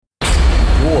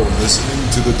You're listening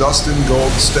to the Dustin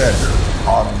Gold Standard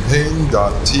on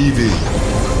Pain.tv.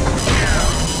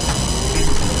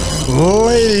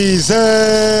 Ladies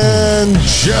and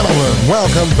gentlemen,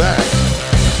 welcome back.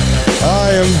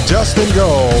 I am Dustin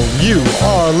Gold. You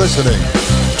are listening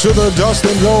to the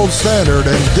Dustin Gold Standard,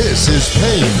 and this is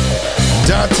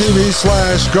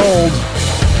Pain.tv/gold.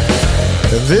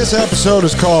 This episode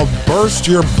is called Burst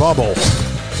Your Bubble.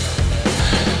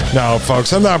 No,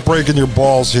 folks, I'm not breaking your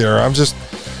balls here. I'm just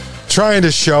trying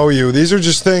to show you. These are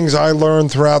just things I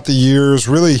learned throughout the years,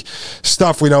 really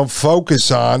stuff we don't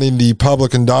focus on in the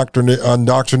Public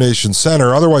Indoctrination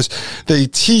Center. Otherwise, they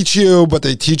teach you, but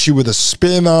they teach you with a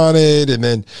spin on it, and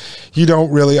then you don't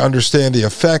really understand the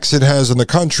effects it has in the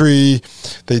country.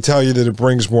 They tell you that it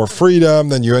brings more freedom,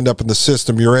 then you end up in the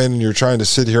system you're in, and you're trying to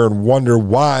sit here and wonder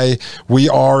why we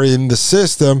are in the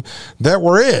system that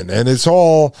we're in. And it's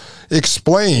all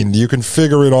explained. You can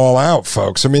figure it all out,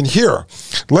 folks. I mean, here,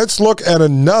 let's look at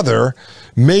another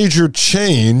major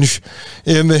change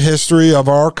in the history of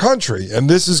our country. And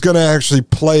this is going to actually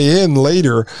play in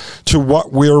later to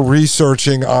what we're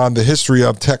researching on the history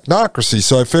of technocracy.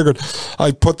 So I figured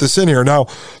I'd put this in here. Now,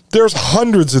 there's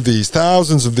hundreds of these,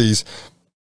 thousands of these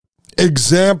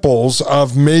examples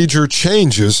of major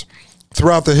changes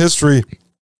throughout the history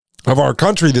of our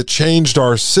country that changed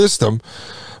our system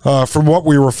from what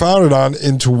we were founded on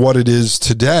into what it is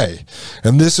today.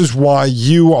 And this is why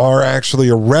you are actually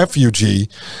a refugee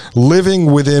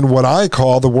living within what I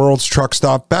call the world's truck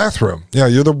stop bathroom. Yeah,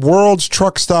 you're the world's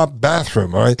truck stop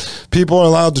bathroom, all right? People are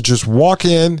allowed to just walk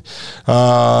in,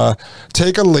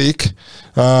 take a leak,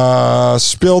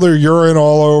 spill their urine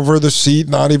all over the seat,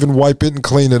 not even wipe it and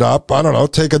clean it up. I don't know,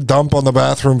 take a dump on the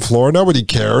bathroom floor. Nobody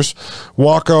cares.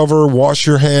 Walk over, wash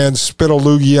your hands, spit a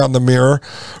loogie on the mirror,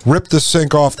 rip the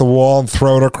sink off the wall and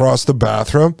throw it across the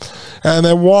bathroom, and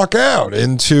then walk out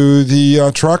into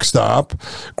the truck stop,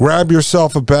 grab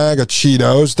yourself a bag of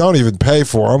Cheetos, don't even pay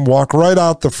for them, walk right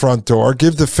out the front door,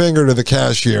 give the finger to the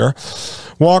cashier,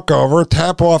 walk over,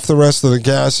 tap off the rest of the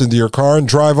gas into your car, and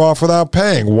drive off without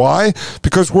paying. Why?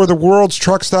 Because we're the world's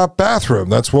truck stop bathroom.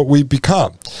 That's what we've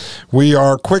become. We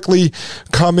are quickly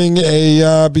becoming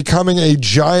a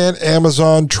giant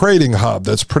Amazon trading hub.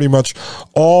 That's pretty much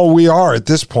all we are at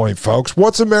this point, folks.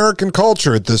 What's American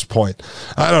culture at this point?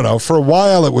 I don't know. For a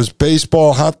while, it was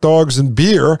baseball, hot dogs, and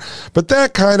beer, but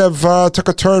that kind of took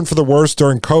a turn for the worse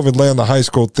during COVID land, the high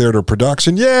school theater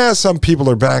production. Yeah, some people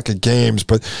are back at games,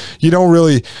 but you don't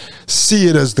really see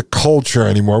it as the culture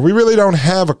anymore. We really don't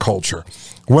have a culture.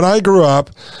 When I grew up,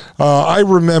 I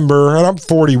remember, and I'm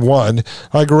 41,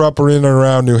 I grew up in and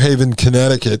around New Haven,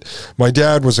 Connecticut. My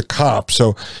dad was a cop,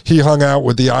 so he hung out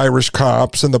with the Irish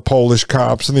cops and the Polish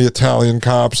cops and the Italian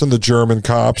cops and the German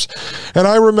cops. And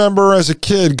I remember as a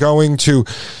kid going to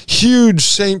huge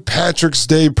St. Patrick's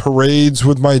Day parades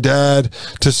with my dad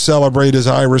to celebrate his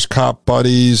Irish cop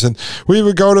buddies. And we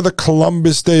would go to the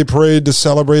Columbus Day parade to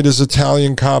celebrate his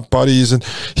Italian cop buddies. And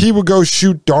he would go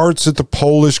shoot darts at the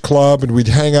Polish club, and we'd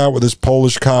hang out with his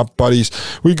Polish cop buddies.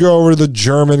 We go over to the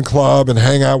German club and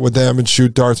hang out with them and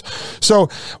shoot darts. So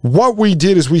what we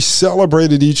did is we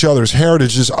celebrated each other's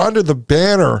heritages under the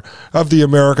banner of the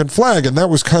American flag, and that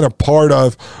was kind of part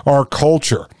of our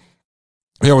culture.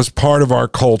 It was part of our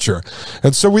culture.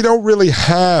 And so we don't really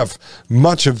have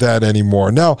much of that anymore.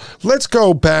 Now, let's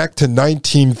go back to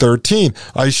 1913.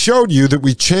 I showed you that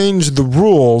we changed the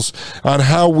rules on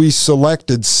how we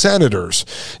selected senators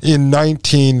in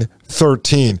 1913.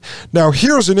 Now,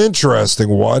 here's an interesting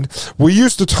one. We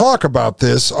used to talk about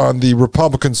this on the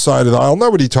Republican side of the aisle.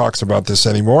 Nobody talks about this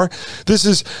anymore. This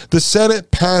is the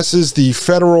Senate passes the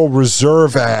Federal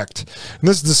Reserve Act. And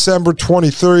this is December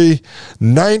 23,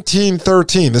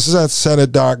 1913. This is at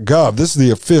Senate.gov. This is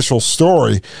the official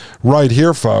story right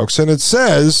here, folks. And it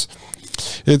says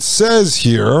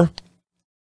here,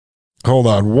 hold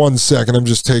on one second. I'm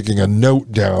just taking a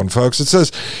note down, folks. It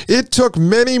says, it took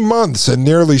many months and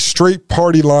nearly straight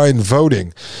party line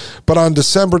voting. But on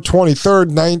December 23rd,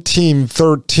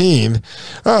 1913,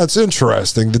 it's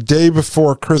interesting, the day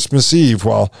before Christmas Eve,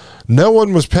 while no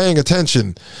one was paying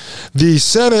attention, the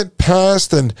Senate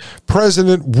passed and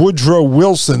President Woodrow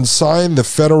Wilson signed the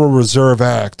Federal Reserve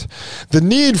Act. The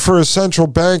need for a central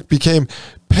bank became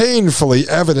painfully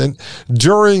evident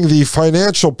during the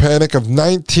financial panic of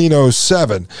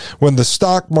 1907 when the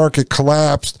stock market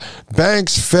collapsed,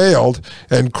 banks failed,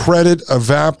 and credit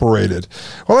evaporated.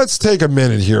 Well, let's take a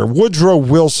minute here. Woodrow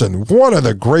Wilson, one of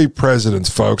the great presidents,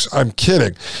 folks. I'm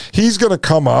kidding. He's going to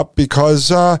come up because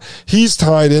he's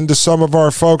tied into some of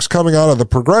our folks coming out of the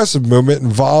progressive movement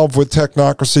involved with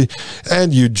technocracy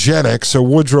and eugenics. So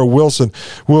Woodrow Wilson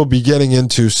we'll be getting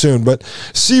into soon. But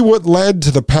see what led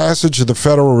to the passage of the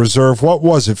Federal Reserve. What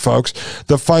was it, folks?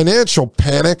 The financial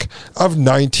panic of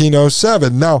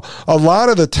 1907. Now, a lot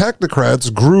of the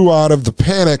technocrats grew out of the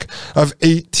panic of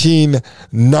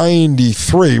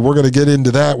 1893. We're going to get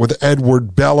into that with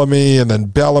Edward Bellamy, and then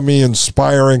Bellamy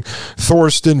inspiring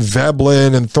Thorstein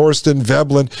Veblen, and Thorstein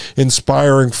Veblen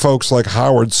inspiring folks like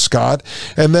Howard Scott.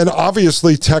 And then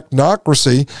obviously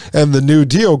technocracy and the New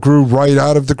Deal grew right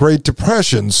out of the Great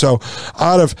Depression. So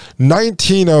out of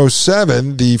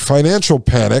 1907, the financial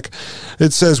panic,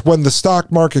 it says when the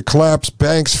stock market collapsed,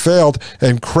 banks failed,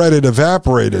 and credit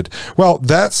evaporated. Well,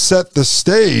 that set the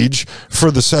stage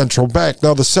for the central bank.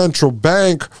 Now, the central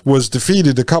bank was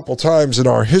defeated a couple times in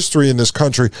our history in this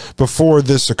country before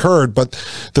this occurred, but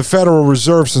the Federal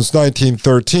Reserve since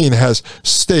 1913 has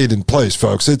stayed in place,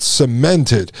 folks. It's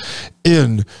cemented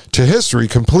into history,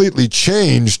 completely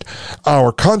changed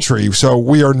our country. So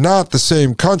we are not the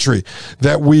same country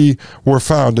that we were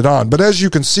founded on. But as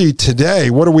you can see today,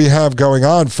 what do we have going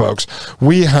on, folks?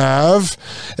 We have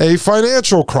a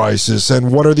financial crisis.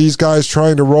 And what are these guys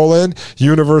trying to roll in?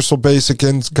 Universal basic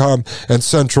income and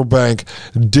central bank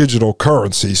digital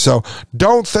currency. So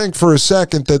don't think for a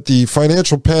second that the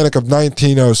financial panic of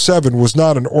 1907 was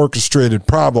not an orchestrated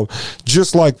problem,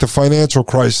 just like the financial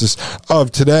crisis of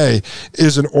today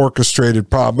is an orchestrated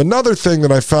problem. Another thing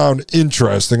that I found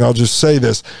interesting, I'll just say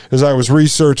this, as I was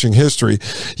researching history,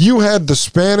 you had the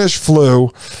Spanish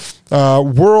flu,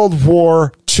 World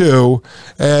War II,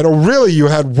 and really you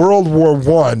had World War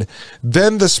I,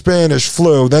 then the Spanish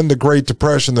flu, then the Great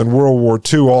Depression, then World War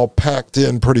II, all packed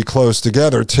in pretty close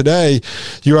together. Today,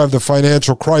 you have the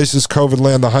financial crisis, COVID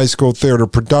land, the high school theater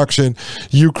production,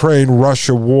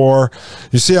 Ukraine-Russia war.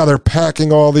 You see how they're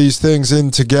packing all these things in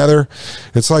together?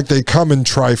 It's like they come in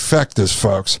trifectas,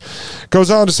 folks. Goes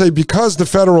on to say, because the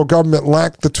federal government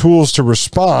lacked the tools to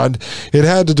respond, it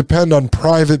had to depend on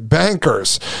private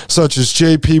bankers, such as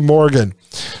J.P. Morgan,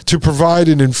 to provide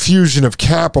an infusion of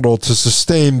capital to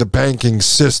sustain the banking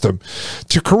system,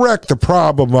 to correct the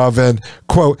problem of an,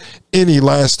 quote,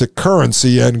 inelastic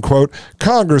currency, end quote.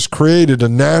 Congress created a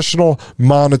National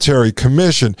Monetary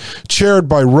Commission chaired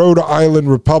by Rhode Island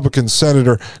Republican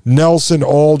Senator Nelson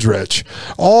Aldrich.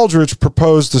 Aldrich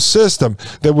proposed a system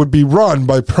that would be run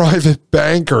by private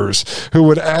bankers who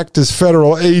would act as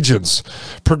federal agents.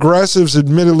 Progressives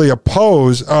admittedly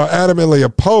adamantly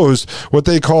opposed what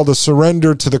they called a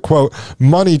surrender to the, quote,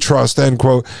 money trust, end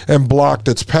quote, and blocked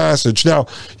its passage. Now,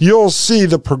 you'll see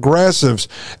the progressives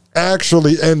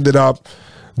actually ended up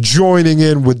joining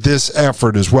in with this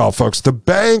effort as well, folks. The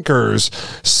bankers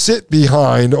sit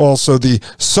behind also the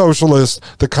socialists,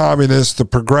 the communists, the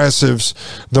progressives,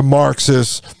 the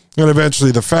Marxists, and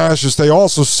eventually the fascists. They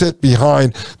also sit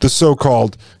behind the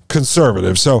so-called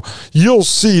conservative. So you'll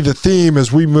see the theme as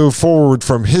we move forward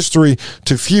from history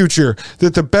to future,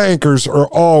 that the bankers are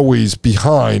always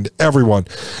behind everyone.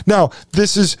 Now,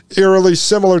 this is eerily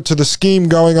similar to the scheme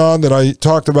going on that I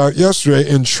talked about yesterday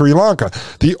in Sri Lanka,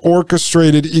 the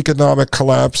orchestrated economic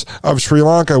collapse of Sri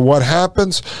Lanka. What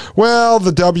happens? Well,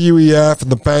 the WEF and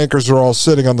the bankers are all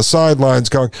sitting on the sidelines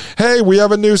going, hey, we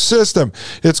have a new system.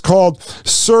 It's called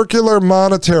circular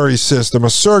monetary system, a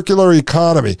circular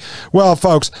economy. Well,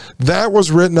 folks, that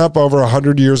was written up over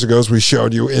 100 years ago, as we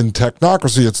showed you in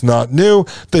Technocracy. It's not new.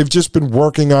 They've just been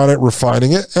working on it,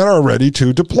 refining it, and are ready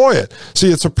to deploy it.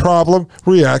 See, it's a problem,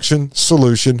 reaction,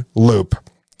 solution loop.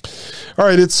 All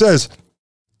right, it says,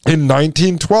 in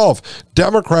 1912,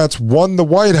 Democrats won the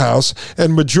White House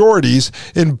and majorities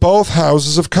in both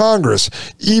houses of Congress.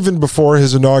 Even before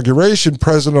his inauguration,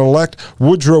 President-elect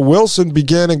Woodrow Wilson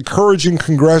began encouraging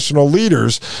congressional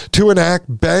leaders to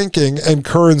enact banking and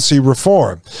currency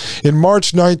reform. In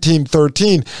March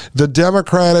 1913, the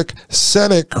Democratic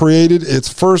Senate created its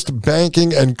first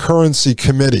Banking and Currency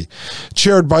Committee,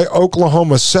 chaired by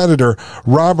Oklahoma Senator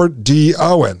Robert D.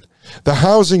 Owen. The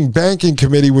Housing Banking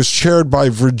Committee was chaired by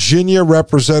Virginia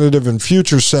Representative and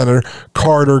future Senator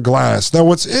Carter Glass. Now,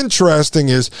 what's interesting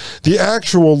is the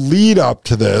actual lead up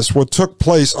to this, what took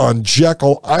place on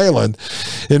Jekyll Island,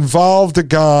 involved a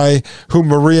guy who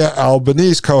Maria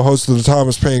Albanese, co-host of the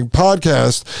Thomas Paine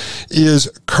podcast,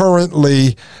 is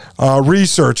currently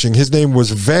researching. His name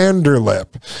was Vanderlip.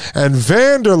 And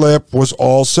Vanderlip was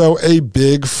also a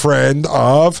big friend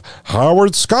of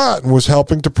Howard Scott and was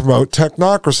helping to promote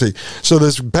technocracy. So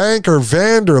this banker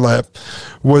Vanderlip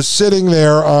was sitting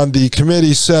there on the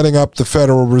committee setting up the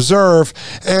Federal Reserve,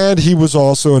 and he was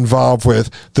also involved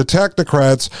with the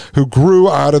technocrats who grew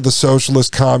out of the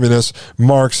socialist, communist,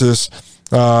 Marxist,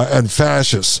 and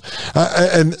fascists.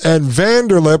 And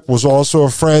Vanderlip was also a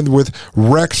friend with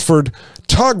Rexford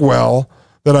Tugwell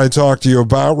that I talked to you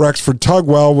about. Rexford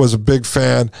Tugwell was a big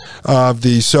fan of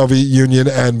the Soviet Union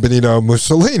and Benito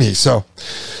Mussolini. So,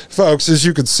 folks, as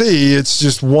you can see, it's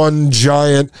just one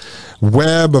giant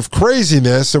web of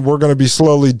craziness, and we're going to be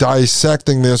slowly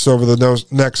dissecting this over the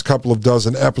next couple of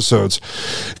dozen episodes.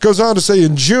 It goes on to say,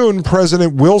 in June,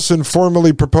 President Wilson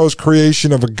formally proposed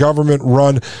creation of a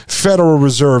government-run Federal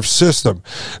Reserve System.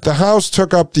 The House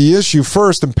took up the issue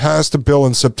first and passed a bill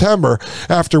in September,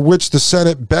 after which the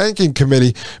Senate Banking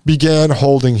Committee began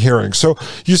holding hearings. So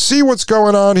you see what's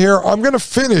going on here. I'm going to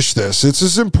finish this. It's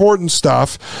this important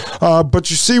stuff,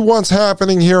 but you see what's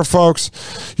happening here, folks.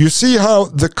 You see how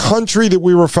the country that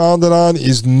we were founded on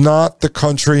is not the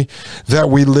country that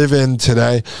we live in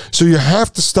today. So you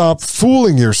have to stop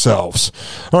fooling yourselves.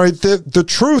 All right, the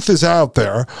truth is out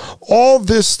there. All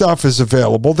this stuff is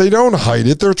available. They don't hide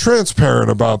it. They're transparent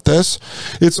about this.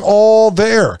 It's all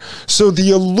there. So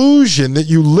the illusion that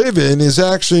you live in is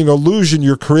actually an illusion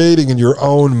you're creating in your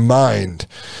own mind.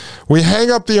 We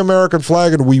hang up the American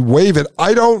flag and we wave it.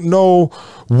 I don't know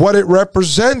what it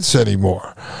represents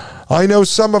anymore. I know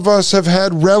some of us have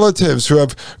had relatives who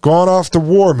have gone off to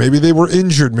war. Maybe they were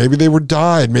injured. Maybe they were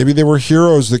died. Maybe they were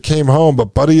heroes that came home,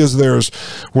 but buddies of theirs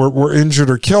were injured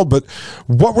or killed. But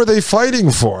what were they fighting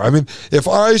for? I mean, if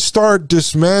I start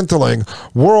dismantling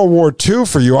World War II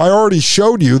for you, I already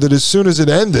showed you that as soon as it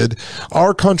ended,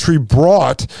 our country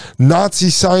brought Nazi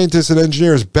scientists and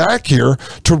engineers back here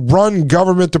to run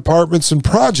government departments and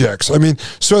projects. I mean,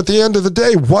 so at the end of the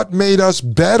day, what made us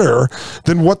better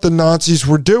than what the Nazis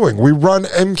were doing? We run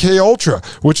MK Ultra,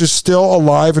 which is still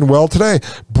alive and well today,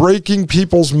 breaking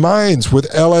people's minds with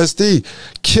LSD,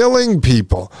 killing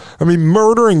people. I mean,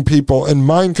 murdering people in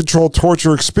mind control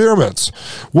torture experiments.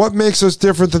 What makes us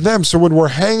different than them? So when we're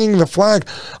hanging the flag,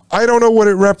 I don't know what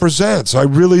it represents. I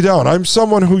really don't. I'm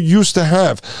someone who used to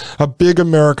have a big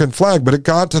American flag, but it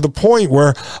got to the point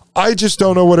where I just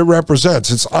don't know what it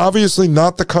represents. It's obviously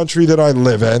not the country that I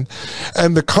live in,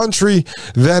 and the country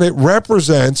that it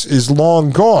represents is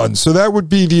long gone. So that would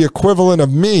be the equivalent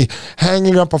of me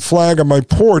hanging up a flag on my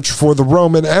porch for the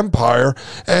Roman Empire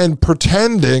and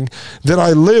pretending that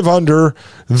I live under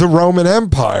the Roman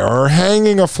Empire, or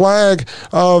hanging a flag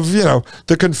of,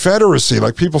 the Confederacy.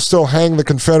 Like, people still hang the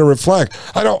Confederate flag.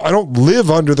 I don't live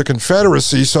under the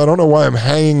Confederacy, so I don't know why I'm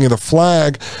hanging the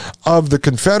flag of the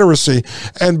Confederacy.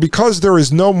 And because there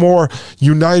is no more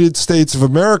United States of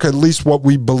America, at least what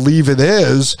we believe it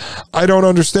is, I don't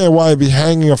understand why I'd be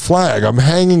hanging a flag. I'm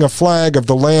hanging a flag of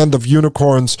the land of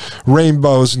unicorns,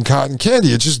 rainbows, and cotton candy.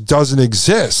 It just doesn't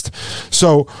exist.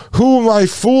 So who am I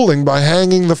fooling by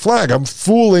hanging the flag? I'm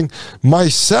fooling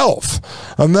myself.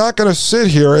 I'm not going to sit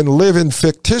here and live in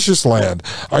fictitious land.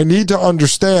 I need to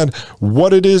understand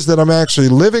what it is that I'm actually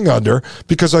living under,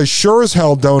 because I sure as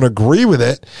hell don't agree with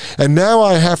it. And now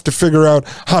I have to figure out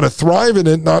how to thrive in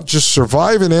it, not just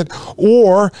survive in it,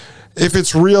 or if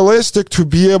it's realistic, to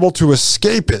be able to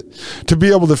escape it, to be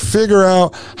able to figure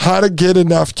out how to get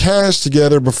enough cash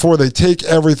together before they take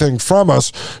everything from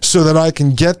us so that I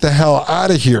can get the hell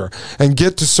out of here and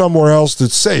get to somewhere else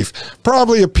that's safe.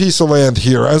 Probably a piece of land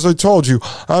here. As I told you,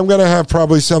 I'm going to have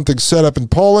probably something set up in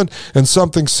Poland and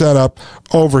something set up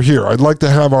over here. I'd like to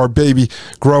have our baby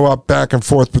grow up back and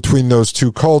forth between those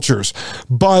two cultures.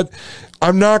 But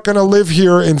I'm not going to live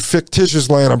here in fictitious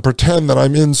land and pretend that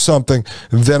I'm in something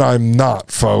that I'm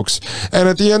not, folks. And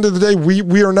at the end of the day,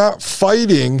 we are not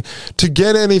fighting to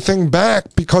get anything back,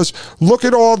 because look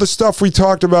at all the stuff we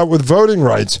talked about with voting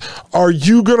rights. Are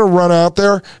you going to run out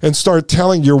there and start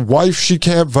telling your wife she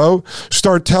can't vote?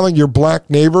 Start telling your black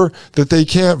neighbor that they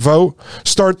can't vote?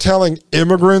 Start telling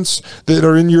immigrants that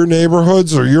are in your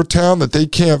neighborhoods or your town that they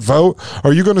can't vote?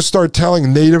 Are you going to start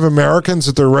telling Native Americans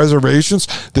at their reservations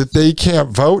that they can't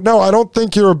vote? No, I don't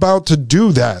think you're about to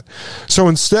do that. So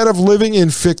instead of living in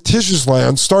fictitious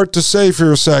land, start to say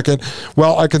for a second,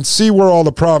 well, I can see where all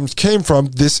the problems came from.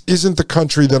 This isn't the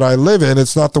country that I live in.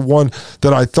 It's not the one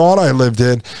that I thought I lived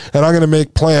in. And I'm going to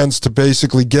make plans to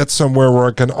basically get somewhere where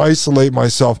I can isolate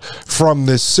myself from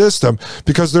this system,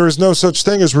 because there is no such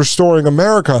thing as restoring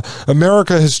America.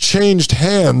 America has changed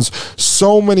hands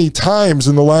so many times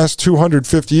in the last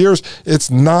 250 years.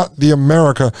 It's not the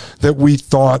America that we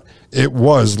thought it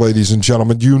was, ladies and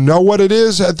gentlemen. You know what it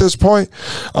is at this point?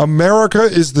 America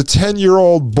is the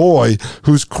 10-year-old boy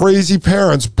whose crazy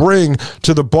parents bring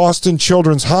to the Boston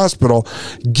Children's Hospital,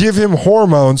 give him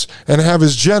hormones, and have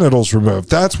his genitals removed.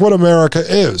 That's what America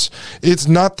is. It's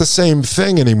not the same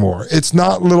thing anymore. It's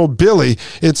not little Billy.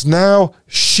 It's now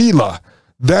Sheila.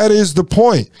 That is the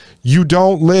point. You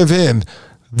don't live in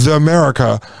the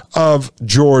America of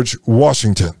George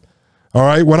Washington. All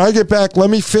right, when I get back, let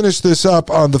me finish this up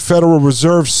on the Federal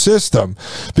Reserve System,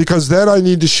 because then I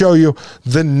need to show you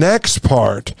the next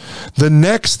part, the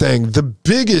next thing, the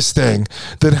biggest thing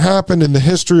that happened in the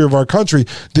history of our country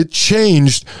that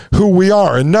changed who we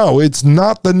are. And no, it's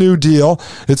not the New Deal.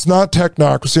 It's not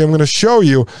technocracy. I'm going to show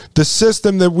you the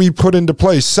system that we put into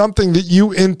place, something that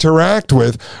you interact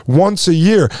with once a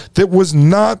year that was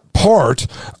not part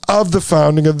of the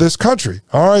founding of this country.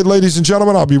 All right, ladies and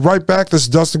gentlemen, I'll be right back. This is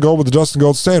Dustin Gold with the Dustin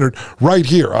Gold Standard right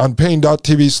here on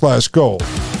Paine.tv/gold.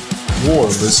 You're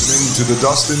listening to the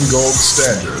Dustin Gold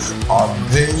Standard on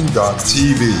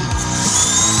Paine.tv.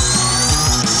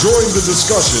 Join the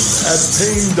discussion at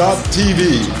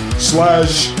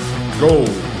Paine.tv/gold.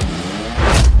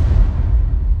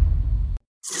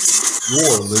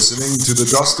 You're listening to the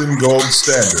Dustin Gold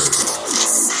Standard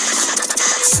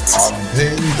on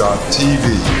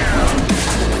Paine.tv.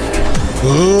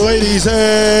 Ladies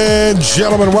and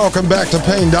gentlemen, welcome back to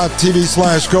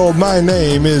Paine.tv/gold. My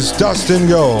name is Dustin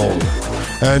Gold,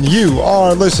 and you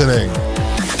are listening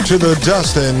to the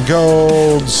Dustin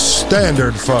Gold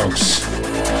Standard, folks.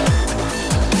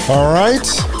 All right?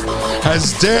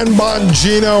 Has Dan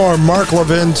Bongino or Mark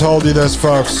Levin told you this,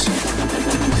 folks?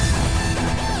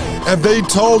 Have they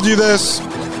told you this?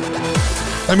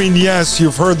 I mean, yes,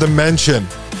 you've heard them mention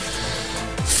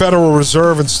Federal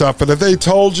Reserve and stuff, but have they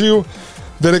told you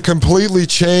that it completely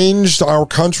changed our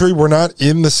country? We're not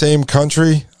in the same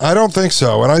country? I don't think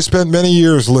so, and I spent many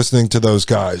years listening to those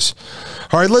guys.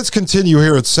 All right, let's continue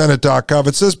here at Senate.gov.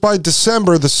 It says by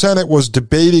December, the Senate was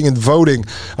debating and voting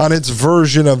on its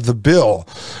version of the bill.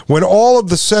 When all of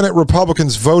the Senate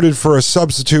Republicans voted for a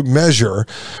substitute measure,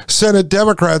 Senate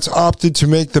Democrats opted to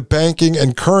make the banking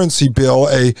and currency bill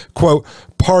a, quote,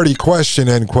 party question,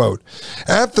 end quote.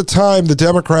 At the time, the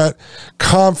Democrat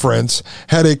conference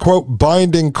had a, quote,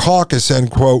 binding caucus, end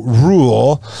quote,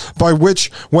 rule by which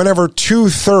whenever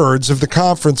 2/3 of the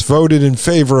conference voted in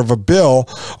favor of a bill,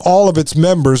 all of its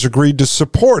members agreed to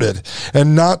support it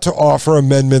and not to offer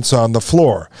amendments on the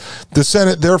floor. The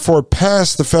Senate therefore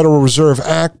passed the Federal Reserve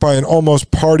Act by an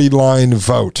almost party line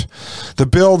vote. The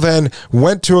bill then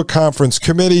went to a conference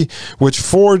committee, which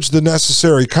forged the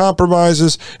necessary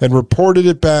compromises and reported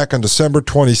it back on December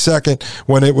 22nd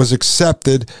when it was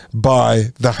accepted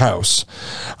by the House.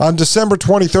 On December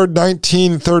 23rd,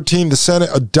 1913, the Senate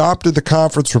adopted the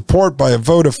conference report by a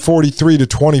vote of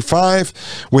 43-25,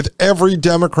 with every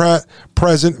Democrat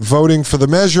present voting for the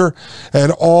measure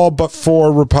and all but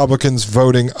 4 Republicans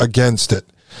voting against it.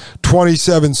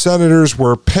 27 senators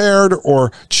were paired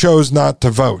or chose not to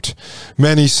vote.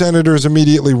 Many senators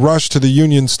immediately rushed to the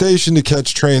Union Station to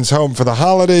catch trains home for the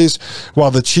holidays, while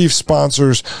the chief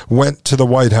sponsors went to the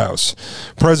White House.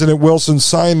 President Wilson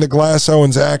signed the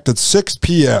Glass-Owens Act at 6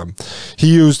 p.m. He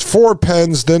used 4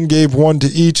 pens, then gave one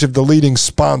to each of the leading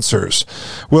sponsors.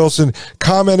 Wilson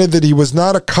commented that he was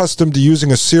not accustomed to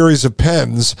using a series of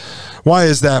pens. Why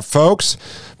is that, folks?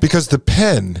 Because the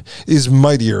pen is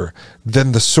mightier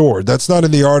than the sword. That's not in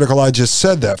the article. I just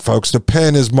said that, folks. The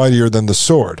pen is mightier than the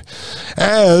sword.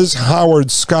 As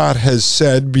Howard Scott has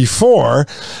said before,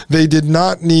 they did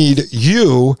not need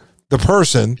you, the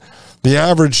person, the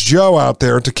average Joe out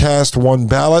there, to cast one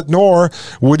ballot, nor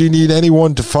would he need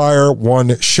anyone to fire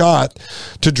one shot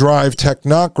to drive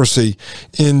technocracy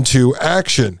into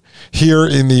action. Here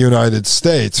in the United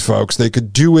States, folks, they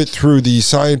could do it through the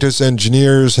scientists,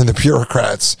 engineers, and the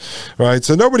bureaucrats, right?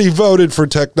 So nobody voted for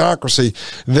technocracy.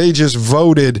 They just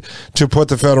voted to put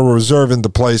the Federal Reserve into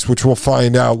place, which we'll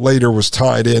find out later was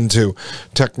tied into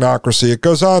technocracy. It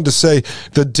goes on to say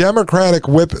the Democratic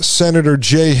whip, Senator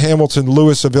J. Hamilton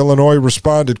Lewis of Illinois,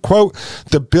 responded, quote,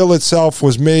 the bill itself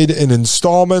was made in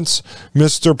installments,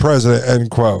 Mr. President,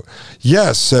 end quote.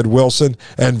 Yes, said Wilson,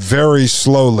 and very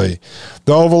slowly.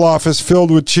 The Oval Office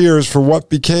filled with cheers for what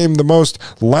became the most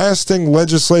lasting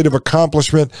legislative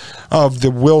accomplishment of the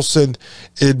Wilson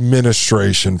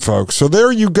administration, folks. So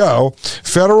there you go.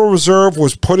 Federal Reserve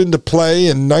was put into play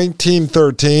in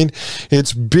 1913.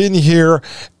 It's been here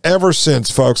ever since,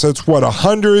 folks. That's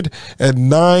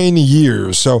 109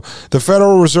 years. So the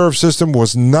Federal Reserve System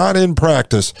was not in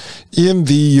practice in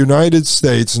the United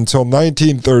States until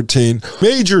 1913.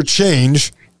 Major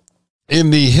change in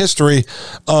the history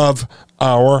of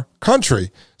our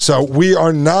country. So we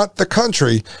are not the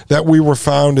country that we were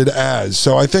founded as.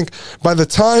 So I think by the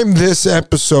time this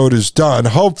episode is done,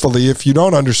 hopefully, if you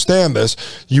don't understand this,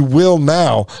 you will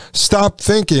now stop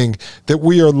thinking that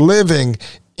we are living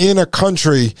in a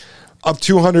country of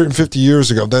 250 years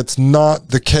ago. That's not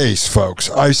the case, folks.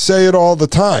 I say it all the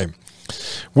time.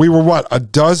 We were, a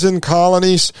dozen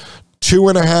colonies?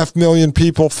 2.5 million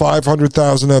people,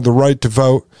 500,000 had the right to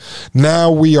vote.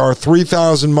 Now we are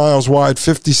 3,000 miles wide,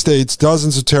 50 states,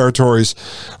 dozens of territories,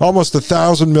 almost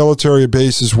 1,000 military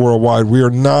bases worldwide. We are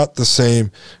not the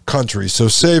same country. So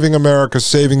saving America,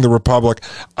 saving the Republic,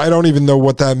 I don't even know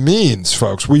what that means,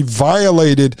 folks. We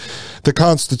violated the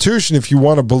Constitution. If you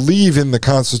want to believe in the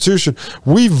Constitution,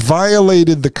 we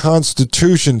violated the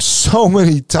Constitution so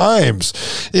many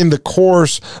times in the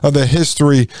course of the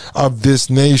history of this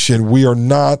nation. We are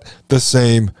not the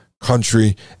same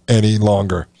country any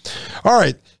longer. All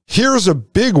right, here's a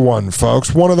big one,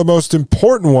 folks. One of the most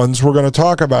important ones we're going to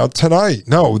talk about tonight.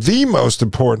 No, the most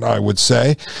important, I would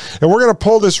say. And we're going to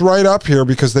pull this right up here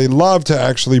because they love to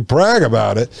actually brag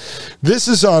about it. This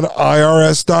is on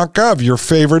IRS.gov, your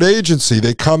favorite agency.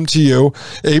 They come to you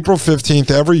April 15th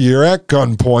every year at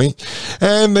gunpoint,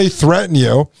 and they threaten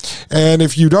you. And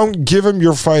if you don't give them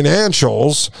your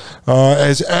financials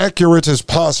as accurate as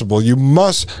possible, you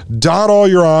must dot all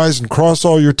your I's and cross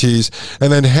all your T's,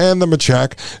 and then hand them a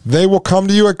check. They will come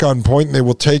to you at gunpoint, and they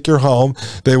will take your home,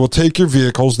 they will take your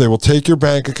vehicles, they will take your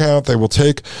bank account, they will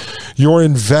take your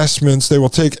investments, they will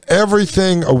take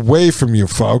everything away from you,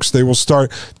 folks. They will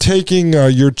start taking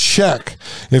your check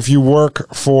if you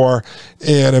work for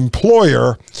an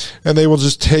employer, and they will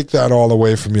just take that all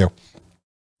away from you.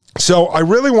 So I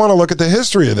really want to look at the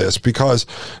history of this because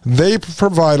they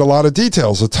provide a lot of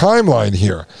details, a timeline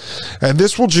here. And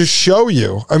this will just show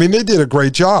you, I mean, they did a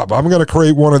great job. I'm going to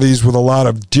create one of these with a lot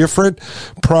of different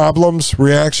problems,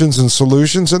 reactions, and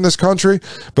solutions in this country.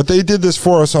 But they did this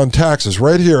for us on taxes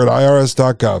right here at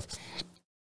irs.gov.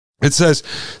 It says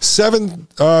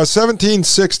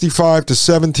 1765 to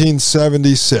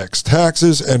 1776,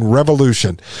 taxes and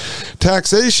revolution.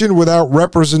 Taxation without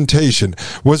representation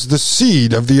was the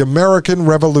seed of the American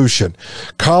Revolution.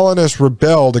 Colonists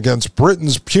rebelled against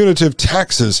Britain's punitive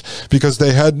taxes because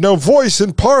they had no voice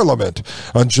in Parliament.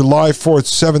 On July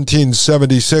 4th,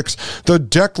 1776, the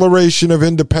Declaration of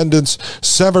Independence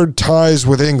severed ties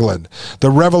with England.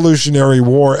 The Revolutionary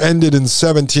War ended in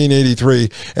 1783,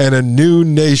 and a new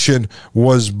nation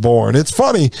was born. It's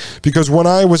funny because when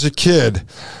I was a kid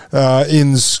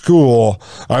in school,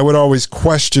 I would always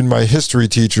question my history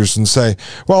teachers and say,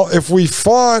 well, if we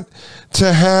fought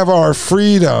to have our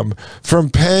freedom from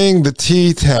paying the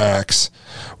tea tax,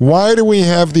 why do we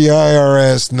have the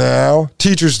IRS now?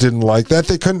 Teachers didn't like that.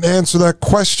 They couldn't answer that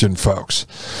question, folks.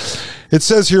 It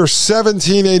says here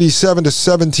 1787 to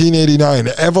 1789,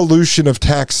 evolution of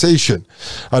taxation.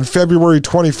 On February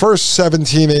 21st,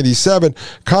 1787,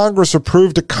 Congress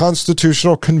approved a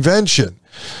constitutional convention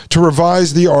to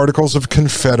revise the Articles of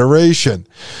Confederation.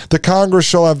 The Congress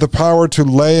shall have the power to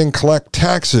lay and collect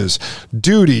taxes,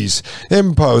 duties,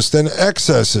 imposts, and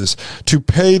excesses, to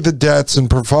pay the debts and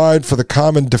provide for the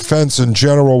common defense and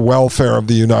general welfare of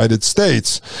the United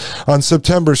States. On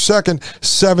September 2nd,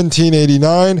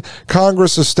 1789,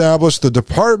 Congress established the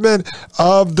Department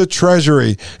of the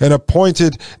Treasury and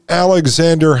appointed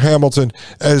Alexander Hamilton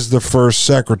as the first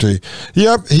secretary.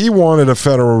 Yep, he wanted a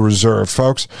Federal Reserve,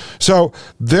 folks. So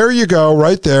there you go,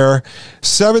 right there.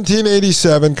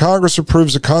 1787, Congress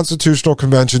approves a constitutional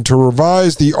convention to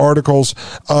revise the Articles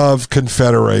of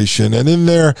Confederation. And in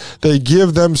there, they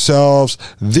give themselves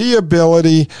the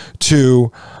ability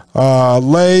to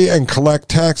lay and collect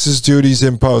taxes, duties,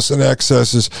 imposts, and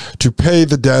excesses to pay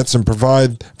the debts and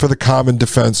provide for the common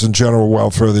defense and general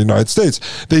welfare of the United States.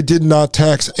 They did not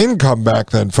tax income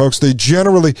back then, folks. They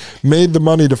generally made the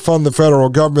money to fund the federal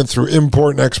government through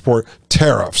import and export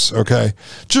tariffs, okay?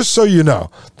 Just so you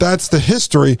know, that's the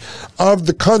history of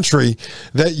the country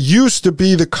that used to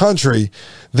be the country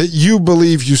that you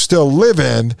believe you still live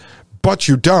in, but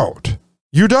you don't.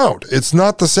 You don't. It's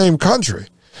not the same country.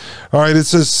 All right, it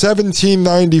says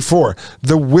 1794,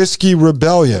 the Whiskey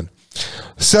Rebellion.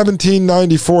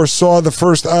 1794 saw the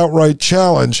first outright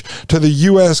challenge to the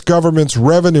U.S. government's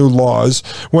revenue laws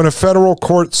when a federal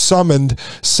court summoned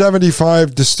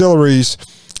 75 distilleries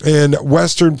in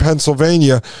Western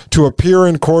Pennsylvania to appear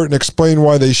in court and explain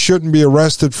why they shouldn't be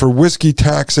arrested for whiskey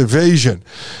tax evasion.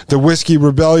 The Whiskey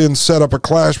Rebellion set up a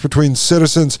clash between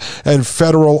citizens and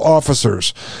federal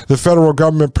officers. The federal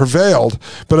government prevailed,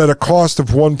 but at a cost of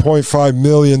 $1.5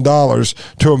 million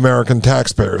to American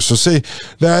taxpayers. So see,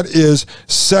 that is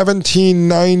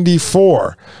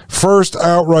 1794, first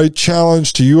outright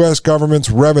challenge to U.S. government's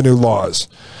revenue laws,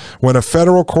 when a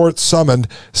federal court summoned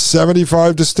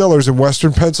 75 distillers in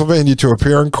Western Pennsylvania to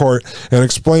appear in court and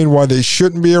explain why they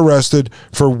shouldn't be arrested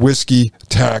for whiskey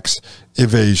tax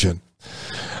evasion.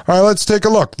 All right, let's take a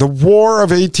look. The War of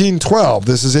 1812.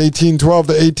 This is 1812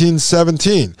 to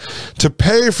 1817. To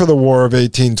pay for the War of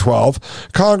 1812,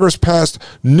 Congress passed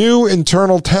new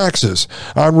internal taxes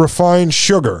on refined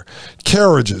sugar,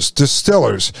 carriages,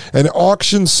 distillers, and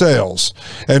auction sales,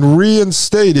 and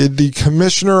reinstated the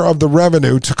Commissioner of the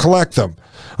Revenue to collect them.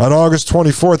 On August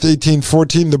 24th,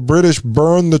 1814, the British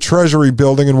burned the Treasury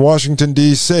building in Washington,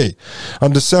 D.C.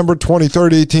 On December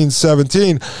 23rd,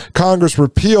 1817, Congress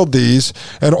repealed these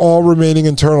and all remaining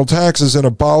internal taxes and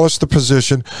abolished the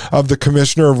position of the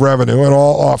Commissioner of Revenue and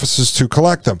all offices to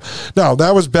collect them. Now,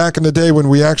 that was back in the day when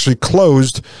we actually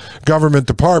closed government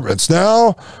departments.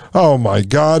 Now, oh my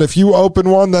God, if you open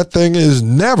one, that thing is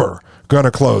never going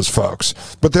to close,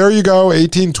 folks. But there you go,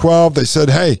 1812, they said,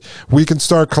 hey, we can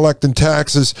start collecting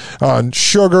taxes on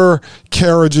sugar,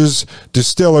 carriages,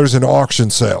 distillers, and auction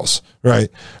sales, right?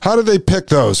 How did they pick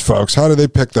those, folks? How did they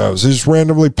pick those? They just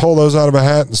randomly pull those out of a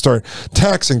hat and start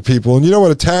taxing people. And you know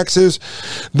what a tax is?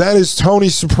 That is Tony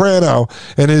Soprano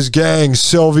and his gang,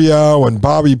 Silvio and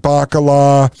Bobby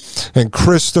Bacala and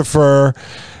Christopher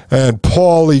and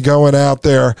Paulie going out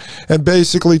there and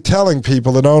basically telling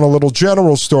people that own a little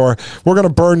general store, we're going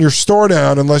to burn your store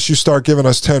down unless you start giving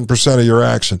us 10% of your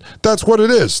action. That's what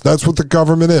it is. That's what the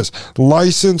government is.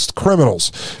 Licensed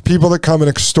criminals, people that come and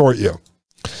extort you.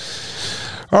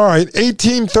 All right,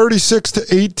 1836 to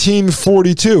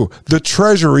 1842, the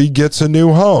Treasury gets a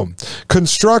new home.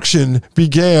 Construction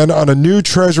began on a new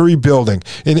Treasury building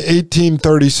in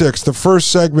 1836. The first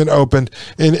segment opened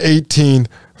in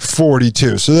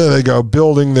 1842. So there they go,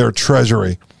 building their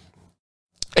Treasury.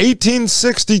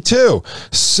 1862,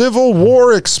 Civil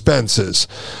War expenses.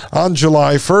 On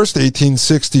July 1st,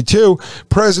 1862,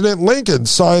 President Lincoln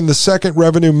signed the second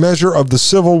revenue measure of the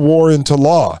Civil War into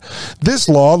law. This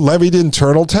law levied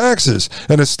internal taxes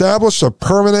and established a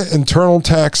permanent internal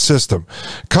tax system.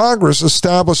 Congress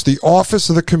established the Office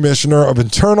of the Commissioner of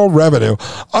Internal Revenue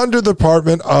under the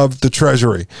Department of the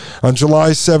Treasury. On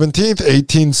July 17th,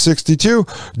 1862,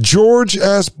 George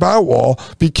S. Boutwell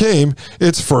became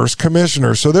its first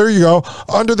commissioner. So there you go.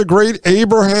 Under the great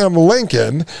Abraham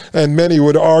Lincoln, and many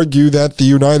would argue that the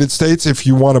United States, if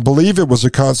you want to believe it was a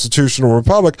constitutional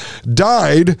republic,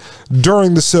 died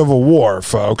during the Civil War,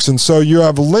 folks. And so you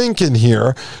have Lincoln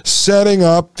here setting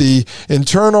up the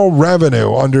Internal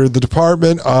Revenue under the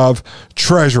Department of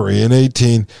Treasury in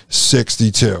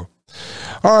 1862.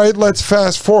 All right, let's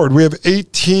fast forward. We have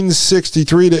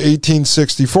 1863 to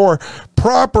 1864,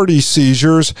 property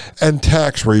seizures and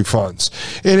tax refunds.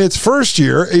 In its first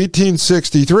year,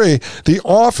 1863, the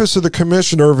Office of the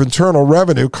Commissioner of Internal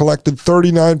Revenue collected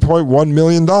 $39.1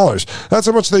 million. That's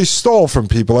how much they stole from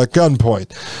people at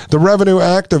gunpoint. The Revenue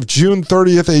Act of June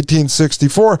 30th,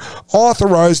 1864,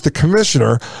 authorized the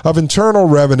Commissioner of Internal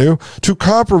Revenue to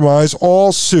compromise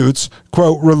all suits,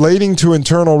 quote, relating to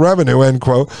internal revenue, end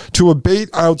quote, to abate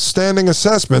outstanding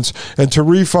assessments and to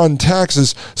refund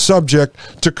taxes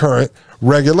subject to current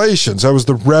regulations. That was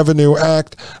the Revenue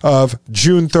Act of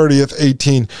June 30th,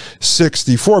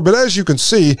 1864. But as you can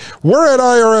see, we're at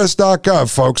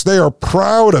IRS.gov, folks. They are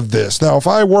proud of this. Now, if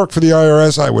I worked for the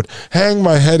IRS, I would hang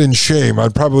my head in shame.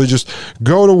 I'd probably just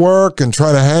go to work and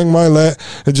try to hang my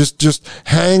and just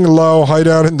hang low, hide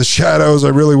out in the shadows. I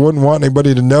really wouldn't want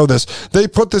anybody to know this. They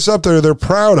put this up there. They're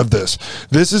proud of this.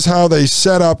 This is how they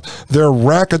set up their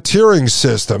racketeering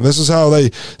system. This is how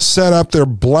they set up their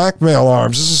blackmail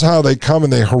arms. This is how they come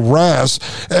and they harass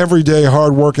everyday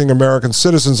hardworking American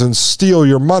citizens and steal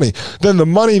your money. Then the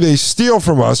money they steal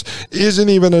from us isn't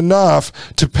even enough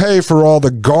to pay for all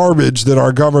the garbage that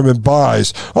our government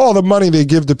buys, all the money they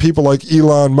give to people like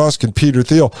Elon Musk and Peter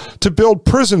Thiel to build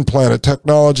prison planet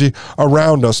technology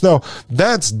around us. No,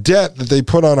 that's debt that they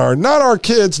put on not our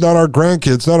kids, not our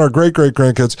grandkids, not our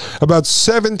great-great-grandkids, about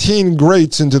 17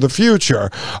 greats into the future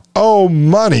owe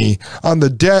money on the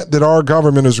debt that our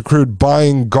government has accrued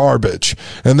buying garbage. rich,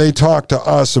 and they talk to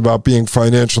us about being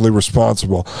financially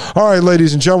responsible. All right,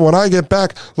 ladies and gentlemen, when I get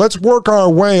back, let's work our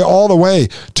way all the way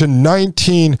to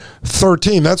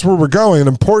 1913. That's where we're going, an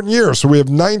important year. So we have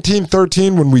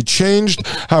 1913 when we changed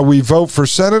how we vote for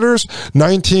senators,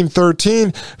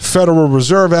 1913 Federal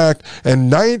Reserve Act, and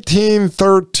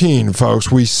 1913,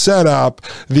 folks, we set up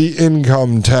the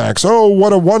income tax. Oh,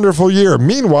 what a wonderful year.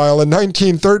 Meanwhile, in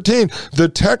 1913, the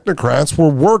technocrats were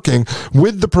working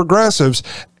with the progressives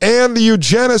and the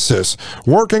eugenicists,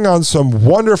 working on some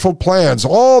wonderful plans,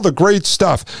 all the great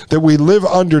stuff that we live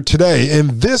under today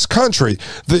in this country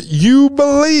that you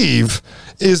believe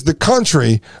is the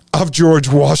country of George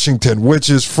Washington, which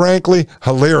is frankly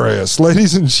hilarious.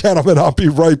 Ladies and gentlemen, I'll be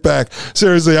right back.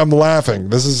 Seriously, I'm laughing.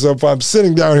 I'm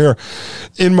sitting down here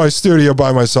in my studio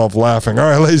by myself laughing. All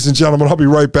right, ladies and gentlemen, I'll be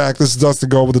right back. This is Dustin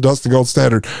Gold with the Dustin Gold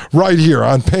Standard right here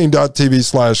on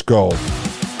Paine.tv/gold.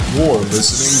 You're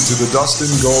listening to the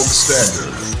Dustin Gold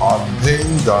Standard on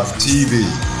Paine.tv.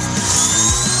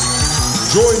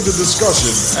 Join the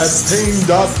discussion at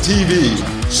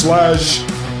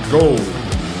Paine.tv/gold.